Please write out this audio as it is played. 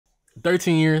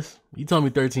13 years. You told me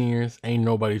 13 years. Ain't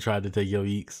nobody tried to take your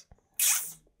eeks.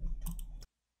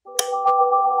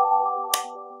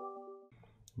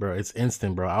 Bro, it's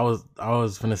instant, bro. I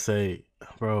was finna say,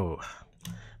 bro,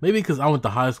 maybe because I went to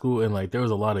high school and like there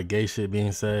was a lot of gay shit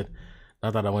being said.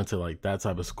 Not that I went to like that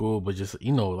type of school, but just,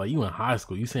 you know, like you in high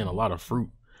school, you saying a lot of fruit.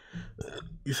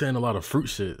 You saying a lot of fruit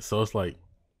shit. So it's like,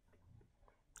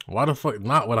 why the fuck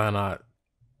not would I not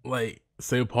like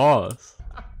say pause?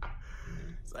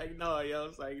 It's like, no, yo.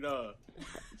 It's like, no.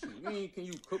 What you mean, can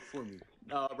you cook for me?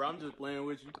 Nah, bro, I'm just playing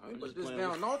with you. I'm just playing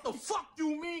with you. No, what the fuck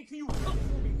you mean? Can you cook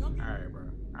for me? Alright, bro.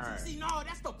 Alright. See, no,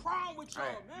 that's the problem with y'all,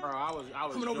 man. Bro, I was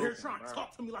coming over joking, here trying bro. to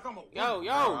talk to me like I'm a Yo,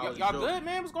 woman. y'all good,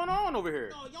 man? What's going on over here?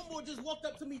 No, young boy just walked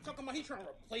up to me talking about he trying to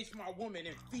replace my woman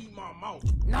and feed my mouth.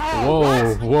 No,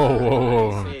 Whoa,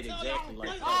 whoa. Said exactly like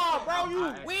that. Oh, bro,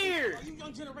 you weird. You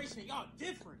young generation, y'all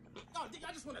different. Y'all think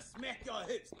I just want to smack y'all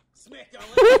hips, smack y'all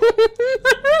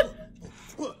legs.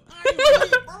 I ain't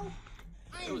with it, bro.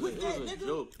 I ain't with that, It was a nigga.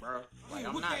 joke, bro. Like,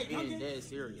 I'm with not that, being youngin. dead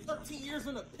serious. 13 years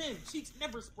in a pen, cheeks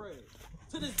never spread.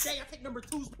 To this day, I take number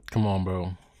 2's. Come on,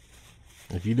 bro.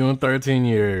 If you're doing 13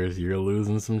 years, you're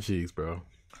losing some cheeks, bro.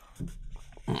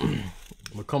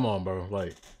 But come on, bro.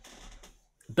 Like,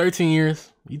 13 years.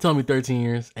 You told me 13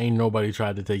 years. Ain't nobody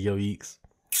tried to take your eeks.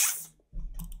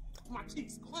 My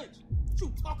cheeks clench. What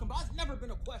you talking about? It's never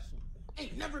been a question.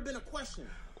 Ain't never been a question.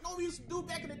 You know what we used to do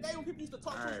back in the day when people used to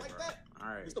talk to us like that?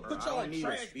 Alright, Used to bro. put y'all I in don't need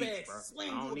trash a speech, bags, bro. slam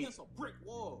I you don't need... against a brick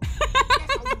wall.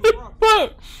 That's how we rock.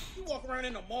 Fuck. You walk around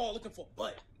in the mall looking for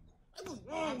butt. What's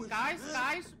wrong with Guys, you,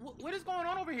 man? what is going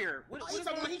on over here? What He's is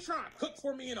talking going about he trying to cook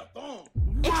for me in a thong.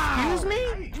 Excuse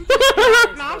me?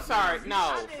 No, I'm sorry.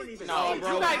 No, No, you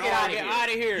bro, gotta get out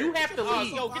of here. You have to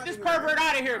leave. Yo, get this pervert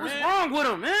out of here, man. What's wrong with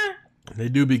him, man? They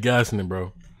do be gassing it,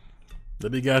 bro. They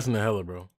be gassing the hella, bro.